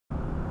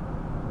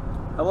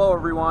Hello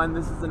everyone,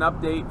 this is an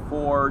update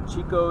for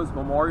Chico's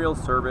Memorial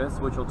Service,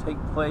 which will take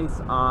place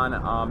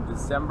on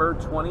December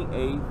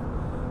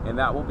 28th, and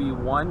that will be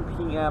 1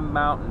 p.m.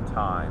 Mountain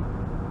Time.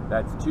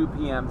 That's 2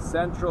 p.m.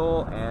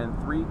 Central and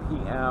 3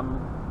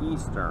 p.m.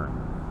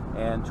 Eastern,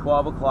 and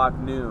 12 o'clock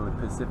noon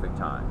Pacific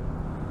Time.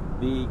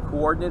 The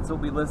coordinates will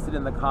be listed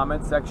in the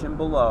comment section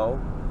below,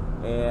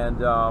 and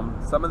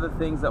some of the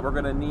things that we're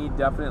going to need,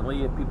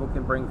 definitely, if people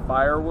can bring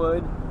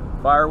firewood.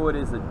 Firewood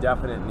is a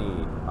definite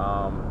need.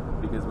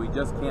 Because we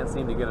just can't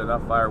seem to get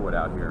enough firewood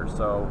out here.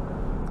 So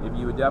if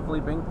you would definitely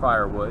bring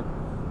firewood.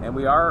 And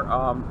we are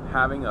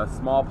having a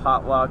small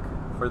potluck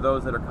for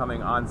those that are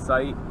coming on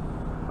site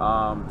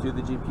to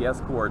the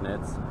GPS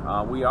coordinates.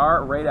 We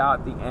are right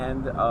out the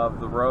end of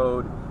the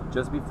road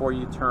just before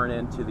you turn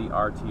into the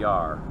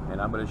RTR,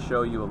 and I'm going to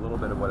show you a little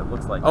bit of what it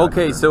looks like.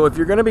 Okay, so if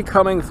you're going to be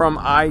coming from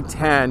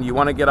I-10, you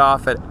want to get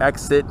off at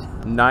exit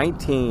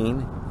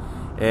 19,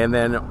 and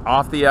then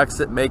off the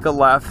exit make a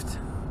left.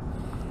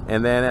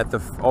 And then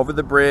over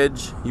the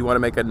bridge, you want to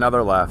make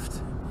another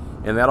left,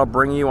 and that'll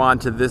bring you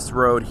onto this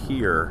road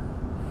here.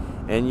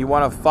 And you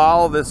want to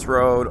follow this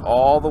road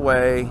all the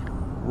way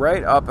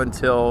right up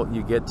until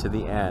you get to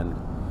the end.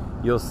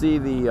 You'll see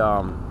the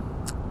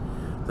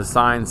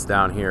signs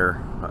down here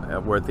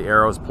where the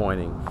arrow's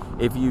pointing.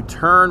 If you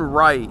turn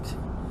right,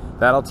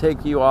 that'll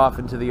take you off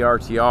into the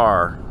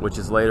RTR, which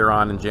is later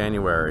on in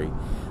January.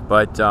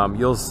 But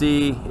you'll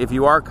see, if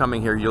you are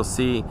coming here, you'll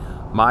see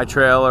my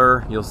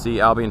trailer, you'll see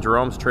Albie and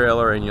Jerome's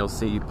trailer, and you'll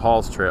see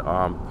Paul's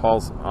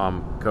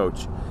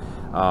coach.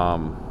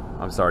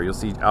 I'm sorry, you'll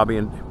see Albie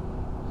and...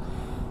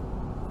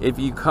 If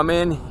you come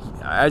in,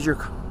 as you're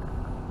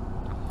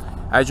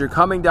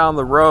coming down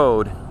the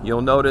road,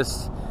 you'll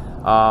notice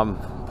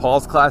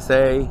Paul's Class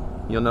A,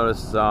 you'll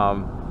notice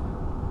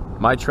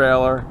my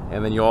trailer,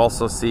 and then you'll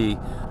also see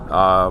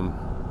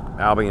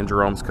Albie and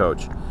Jerome's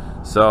coach.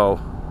 So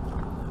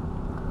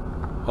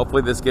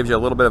hopefully this gives you a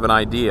little bit of an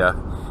idea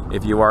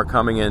if you are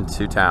coming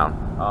into town.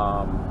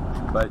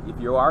 But if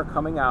you are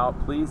coming out,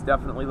 please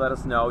definitely let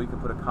us know. You can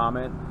put a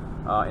comment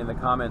in the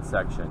comment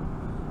section.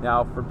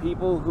 Now, for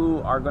people who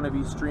are going to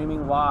be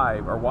streaming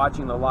live or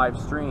watching the live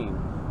stream,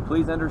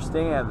 please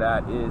understand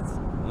that it's,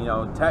 you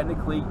know,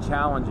 technically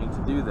challenging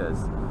to do this.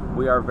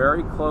 We are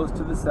very close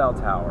to the cell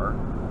tower,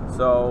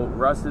 so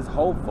Russ is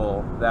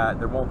hopeful that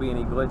there won't be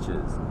any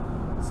glitches.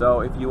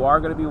 So if you are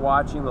going to be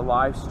watching the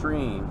live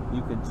stream,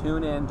 you can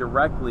tune in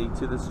directly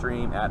to the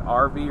stream at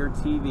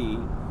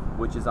RVerTV,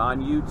 which is on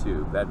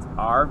YouTube. That's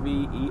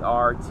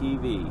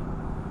RVerTV.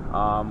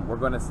 We're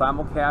going to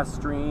simulcast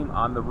stream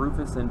on the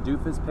Rufus and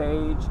Dufus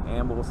page,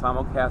 and we'll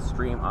simulcast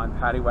stream on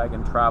Paddy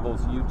Wagon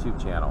Travel's YouTube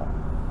channel.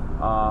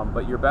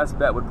 But your best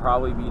bet would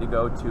probably be to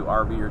go to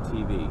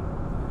RVerTV.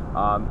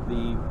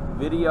 The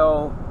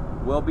video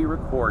will be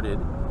recorded,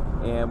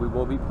 and we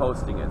will be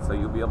posting it, so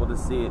you'll be able to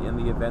see it in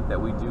the event that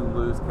we do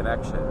lose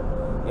connection.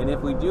 And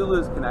if we do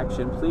lose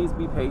connection, please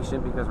be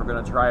patient, because we're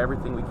going to try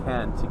everything we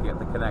can to get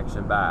the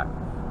connection back.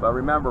 But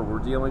remember, we're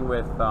dealing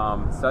with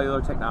cellular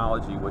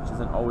technology, which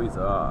isn't always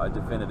a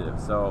definitive.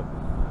 So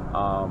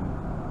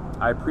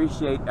I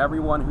appreciate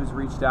everyone who's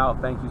reached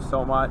out. Thank you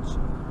so much.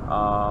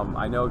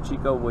 I know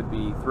Chico would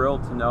be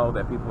thrilled to know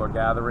that people are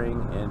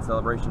gathering in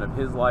celebration of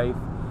his life.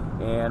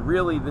 And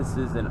really, this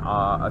is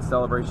a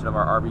celebration of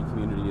our RV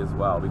community as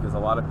well, because a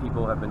lot of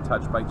people have been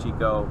touched by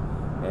Chico,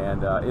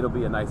 and it'll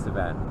be a nice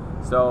event.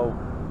 So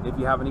if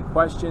you have any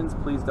questions,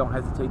 please don't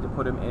hesitate to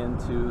put them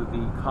into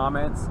the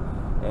comments.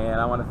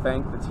 And I want to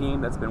thank the team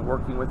that's been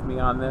working with me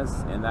on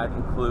this, and that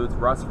includes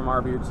Russ from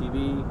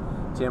RVerTV,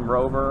 Tim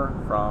Rover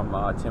from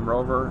Tim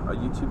Rover, a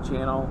YouTube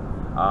channel,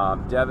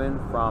 Devin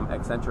from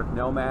Eccentric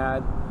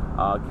Nomad,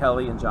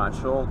 Kelly and John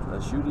Schultz,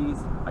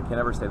 Shooties. I can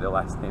never say their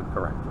last name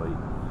correctly.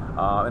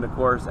 And of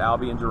course,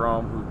 Albie and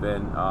Jerome, who've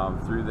been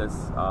through this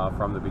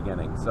from the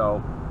beginning.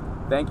 So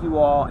thank you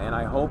all, and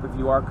I hope if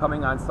you are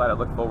coming on site, I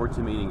look forward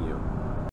to meeting you.